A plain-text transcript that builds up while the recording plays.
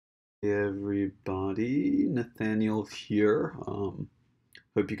Hey everybody, Nathaniel here.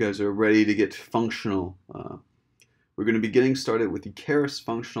 Hope you guys are ready to get functional. We're going to be getting started with the Keras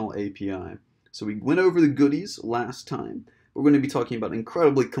Functional API. So we went over the goodies last time. We're going to be talking about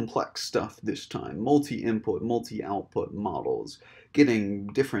incredibly complex stuff this time. Multi-input, multi-output models, getting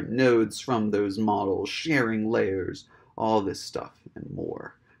different nodes from those models, sharing layers, all this stuff and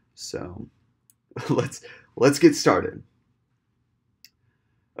more. So let's get started.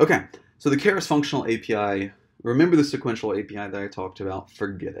 Okay, so the Keras Functional API, remember the sequential API that I talked about?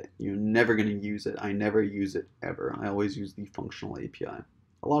 Forget it. You're never going to use it. I never use it ever. I always use the functional API.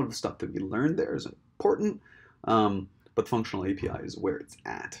 A lot of the stuff that we learned there is important, but functional API is where it's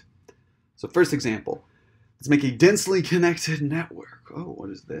at. So first example, let's make a densely connected network. Oh, what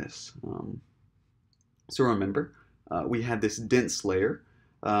is this? So remember, we had this dense layer.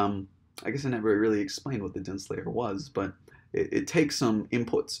 I guess I never really explained what the dense layer was, but it takes some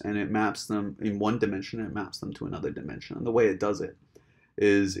inputs and it maps them in one dimension and it maps them to another dimension. And the way it does it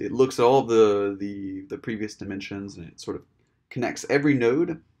is it looks at all the previous dimensions and it sort of connects every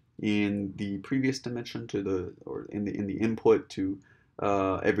node in the previous dimension to in the input to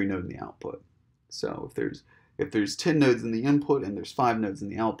every node in the output. So if there's 10 nodes in the input and there's 5 nodes in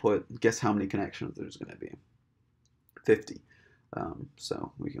the output, guess how many connections there's going to be? 50.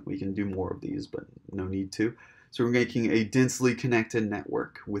 So we can do more of these, but no need to. So we're making a densely connected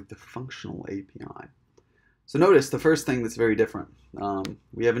network with the functional API. So notice the first thing that's very different.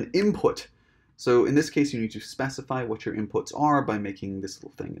 We have an input. So in this case, you need to specify what your inputs are by making this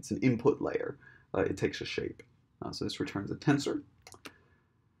little thing. It's an input layer. It takes a shape. So this returns a tensor.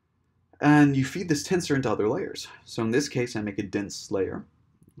 And you feed this tensor into other layers. So in this case, I make a dense layer.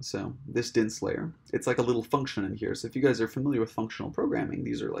 So this dense layer, it's like a little function in here. So if you guys are familiar with functional programming,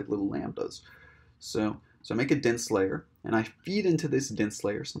 these are like little lambdas. So I make a dense layer, and I feed into this dense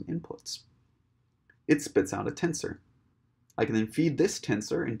layer some inputs. It spits out a tensor. I can then feed this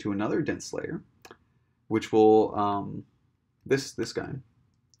tensor into another dense layer, which will, this guy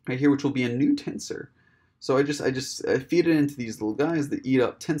right here, which will be a new tensor. So I feed it into these little guys that eat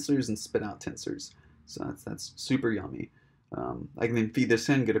up tensors and spit out tensors. So that's super yummy. I can then feed this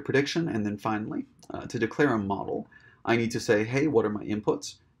in, get a prediction, and then finally, to declare a model, I need to say, hey, what are my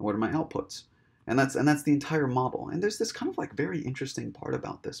inputs and what are my outputs? And that's the entire model. And there's this kind of like very interesting part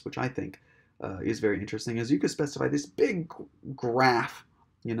about this, which I think is very interesting, is you could specify this big graph,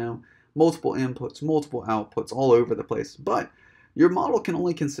 you know, multiple inputs, multiple outputs all over the place. But your model can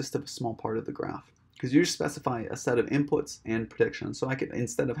only consist of a small part of the graph because you specify a set of inputs and predictions. So I could,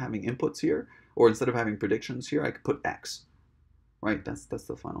 instead of having inputs here, or instead of having predictions here, I could put X. Right, that's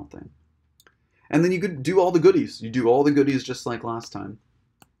the final thing. And then you could do all the goodies. You do all the goodies just like last time.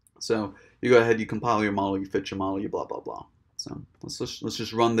 So you go ahead, you compile your model, you fit your model, you blah, blah, blah. So let's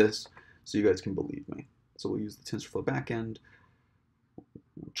just run this so you guys can believe me. So we'll use the TensorFlow backend,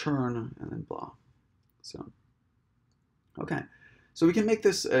 churn, and then blah. So, okay. So we can make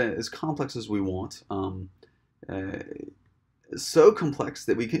this as complex as we want. So complex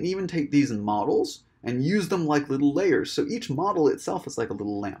that we can even take these models and use them like little layers. So each model itself is like a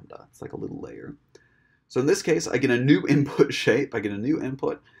little lambda. It's like a little layer. So in this case, I get a new input shape. I get a new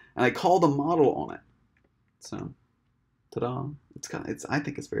input, and I call the model on it. So, ta-da! I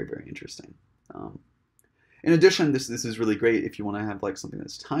think it's very, very interesting. In addition, this is really great if you want to have like something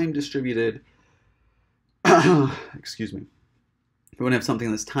that's time distributed. Excuse me. If you want to have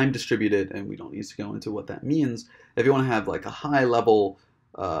something that's time distributed, and we don't need to go into what that means, if you want to have like a high level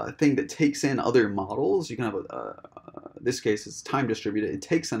thing that takes in other models, you can have this case it's time distributed. It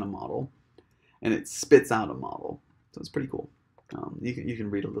takes in a model and it spits out a model. So it's pretty cool. You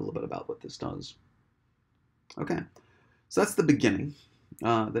can read a little bit about what this does. Okay, so that's the beginning.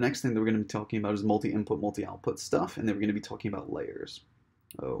 The next thing that we're going to be talking about is multi-input, multi-output stuff, and then we're going to be talking about layers.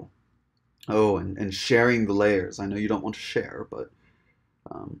 Oh, and sharing the layers. I know you don't want to share, but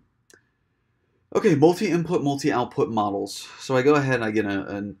okay, multi-input, multi-output models. So I go ahead and I get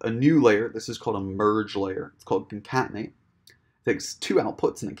a new layer. This is called a merge layer. It's called concatenate. It takes two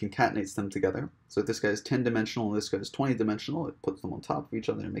outputs and it concatenates them together. So if this guy is 10-dimensional and this guy is 20-dimensional, it puts them on top of each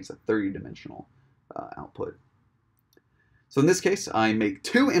other and it makes a 30-dimensional output. So in this case, I make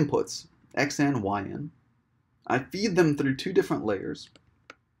two inputs, xn, yn. I feed them through two different layers,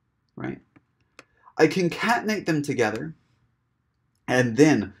 right? I concatenate them together, and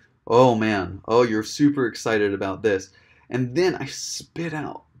then oh man, oh you're super excited about this. And then I spit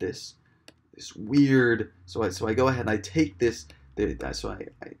out this weird, so I go ahead and I take this, there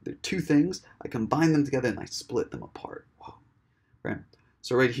are two things, I combine them together and I split them apart. Whoa. Right?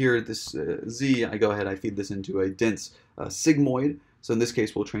 So right here, this Z, I go ahead, I feed this into a dense sigmoid. So in this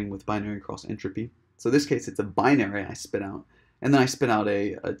case, we'll train with binary cross entropy. So in this case, it's a binary I spit out, and then I spit out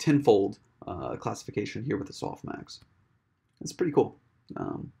a tenfold classification here with a softmax. It's pretty cool.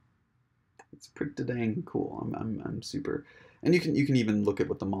 It's pretty dang cool. I'm super, and you can even look at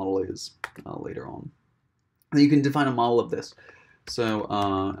what the model is later on. And you can define a model of this. So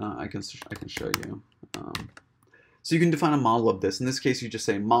I can show you. So you can define a model of this. In this case, you just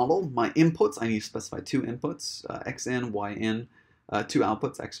say model. My inputs, I need to specify 2 inputs, xn, yn, 2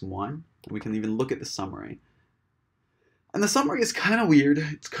 outputs, x and y. And we can even look at the summary. And the summary is kind of weird.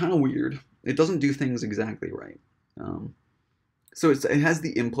 It's kind of weird. It doesn't do things exactly right. So it has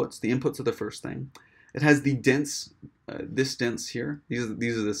the inputs. The inputs are the first thing. It has the dense, this dense here.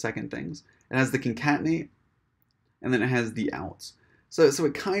 These are the second things. It has the concatenate, and then it has the outs. So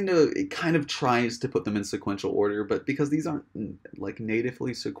it kind of tries to put them in sequential order, but because these aren't like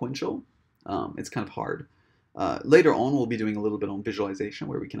natively sequential, it's kind of hard. Later on, we'll be doing a little bit on visualization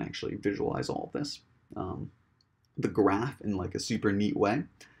where we can actually visualize all of this, the graph in like a super neat way.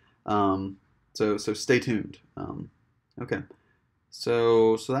 So stay tuned. Okay.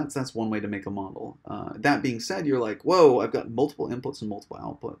 So that's one way to make a model. That being said, you're like, whoa, I've got multiple inputs and multiple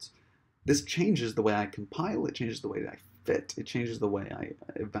outputs. This changes the way I compile. It changes the way that I fit. It changes the way I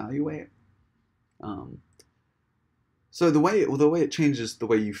evaluate. So the way it changes the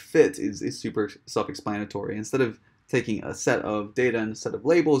way you fit is super self-explanatory. Instead of taking a set of data and a set of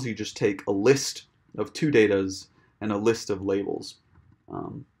labels, you just take a list of 2 datas and a list of labels.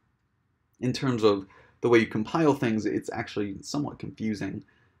 In terms of the way you compile things, it's actually somewhat confusing.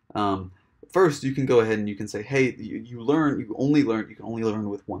 First, you can go ahead and you can say, hey, you can only learn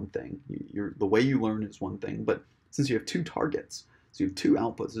with one thing. The way you learn is one thing, but since you have 2 targets, so you have 2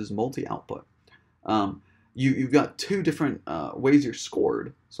 outputs, this is multi-output. You've got 2 different ways you're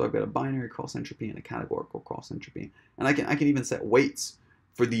scored. So I've got a binary cross entropy and a categorical cross entropy, and I can even set weights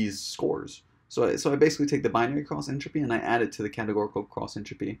for these scores. So I basically take the binary cross entropy and I add it to the categorical cross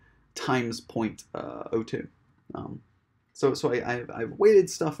entropy times 0.02. So I've weighted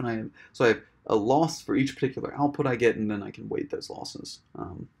stuff, and I have a loss for each particular output I get, and then I can weight those losses.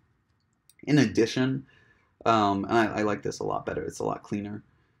 In addition, and I like this a lot better. It's a lot cleaner.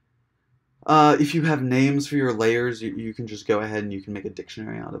 If you have names for your layers, you can just go ahead and you can make a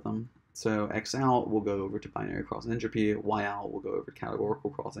dictionary out of them. So x out will go over to binary cross entropy, y out will go over to categorical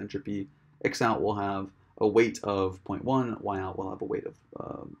cross entropy, x out will have a weight of 0.1, y out will have a weight of,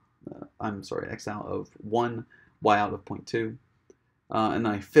 x out of 1, y out of 0.2. And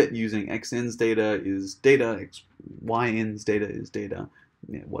I fit using xn's data is data, yn's data is data,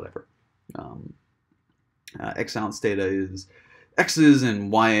 whatever. X out's data is x's,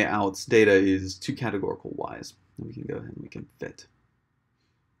 and y out's data is 2 categorical y's. And we can go ahead and we can fit.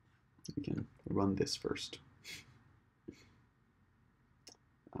 We can run this first. We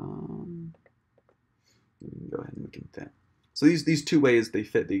can go ahead and we can fit. So these 2 ways, they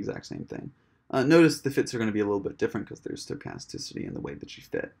fit the exact same thing. Notice the fits are going to be a little bit different because there's stochasticity in the way that you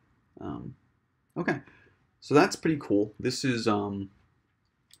fit. Okay, so that's pretty cool. This is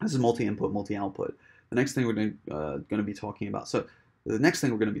multi-input, multi-output. The next thing we're going to be talking about. So the next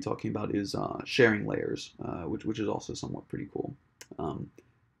thing we're going to be talking about is sharing layers, which is also somewhat pretty cool.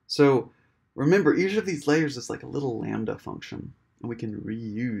 So remember, each of these layers is like a little lambda function, and we can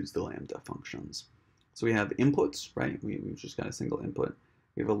reuse the lambda functions. So we have inputs, right? We've just got a single input.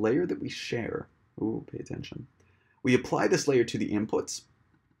 We have a layer that we share. Ooh, pay attention. We apply this layer to the inputs,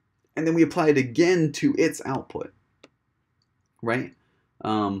 and then we apply it again to its output, right?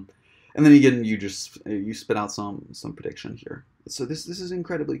 And then again, you spit out some prediction here. So this is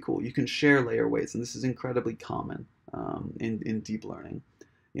incredibly cool. You can share layer weights, and this is incredibly common in deep learning.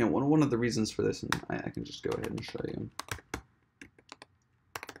 You know, one of the reasons for this, and I can just go ahead and show you.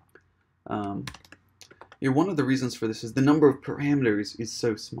 One of the reasons for this is the number of parameters is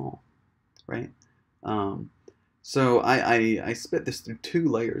so small, right? So I split this through 2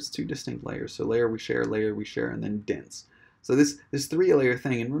 layers, 2 distinct layers. So layer we share, and then dense. So this 3-layer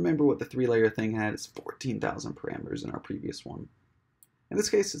thing, and remember what the 3-layer thing had, is 14,000 parameters in our previous one. In this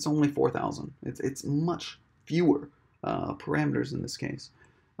case, it's only 4,000. It's much fewer parameters in this case.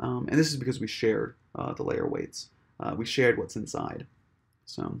 And this is because we shared the layer weights. We shared what's inside.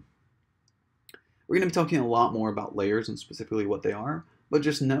 So we're going to be talking a lot more about layers and specifically what they are, but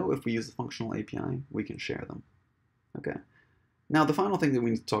just know if we use the functional API, we can share them. Okay. Now the final thing that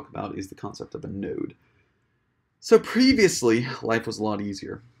we need to talk about is the concept of a node. So previously, life was a lot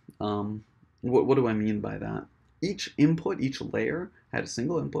easier. What do I mean by that? Each input, each layer had a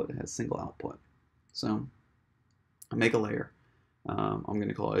single input, it has a single output. So I make a layer. I'm going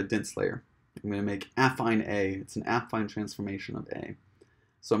to call it a dense layer. I'm going to make affine A. It's an affine transformation of A.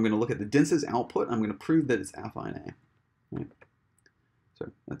 So I'm going to look at the denses output. I'm going to prove that it's affine A. Right?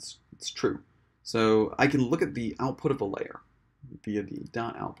 So it's true. So I can look at the output of a layer via the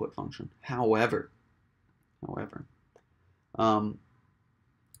dot output function. However,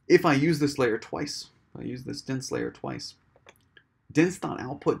 if I use this layer twice, if I use this dense layer twice,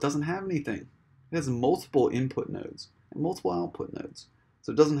 dense.output doesn't have anything. It has multiple input nodes and multiple output nodes.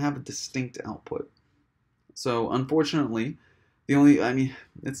 So it doesn't have a distinct output. So unfortunately,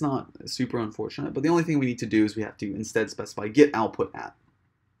 it's not super unfortunate, but the only thing we need to do is we have to instead specify get output at.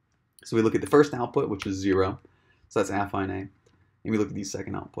 So we look at the first output, which is 0. So that's affine A. And we look at the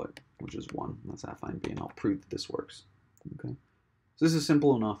second output, which is 1. That's affine B, and I'll prove that this works. Okay. So this is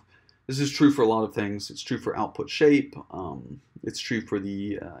simple enough. This is true for a lot of things. It's true for output shape. It's true for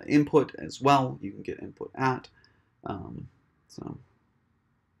the input as well. You can get input at.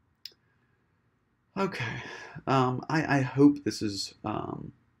 Okay. I hope this has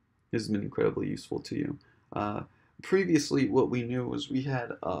been incredibly useful to you. Previously, what we knew was we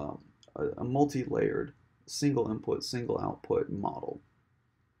had a multi-layered single input, single output model.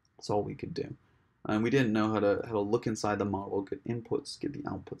 That's all we could do. And we didn't know how to look inside the model, get inputs, get the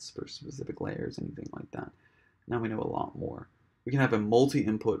outputs for specific layers, anything like that. Now we know a lot more. We can have a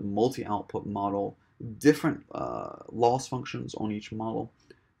multi-input, multi-output model, different loss functions on each model.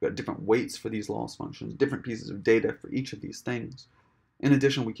 We've got different weights for these loss functions, different pieces of data for each of these things. In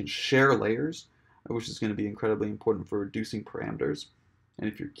addition, we can share layers, which is going to be incredibly important for reducing parameters. And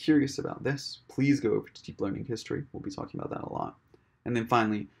if you're curious about this, please go over to Deep Learning History. We'll be talking about that a lot. And then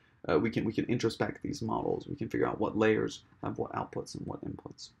finally, we can introspect these models. We can figure out what layers have what outputs and what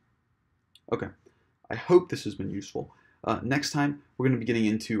inputs. Okay, I hope this has been useful. Next time, we're going to be getting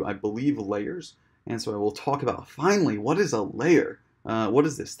into, I believe, layers. And so I will talk about, finally, what is a layer? What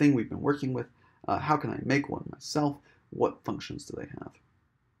is this thing we've been working with? How can I make one myself? What functions do they have?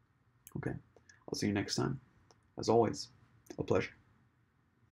 Okay, I'll see you next time. As always, a pleasure.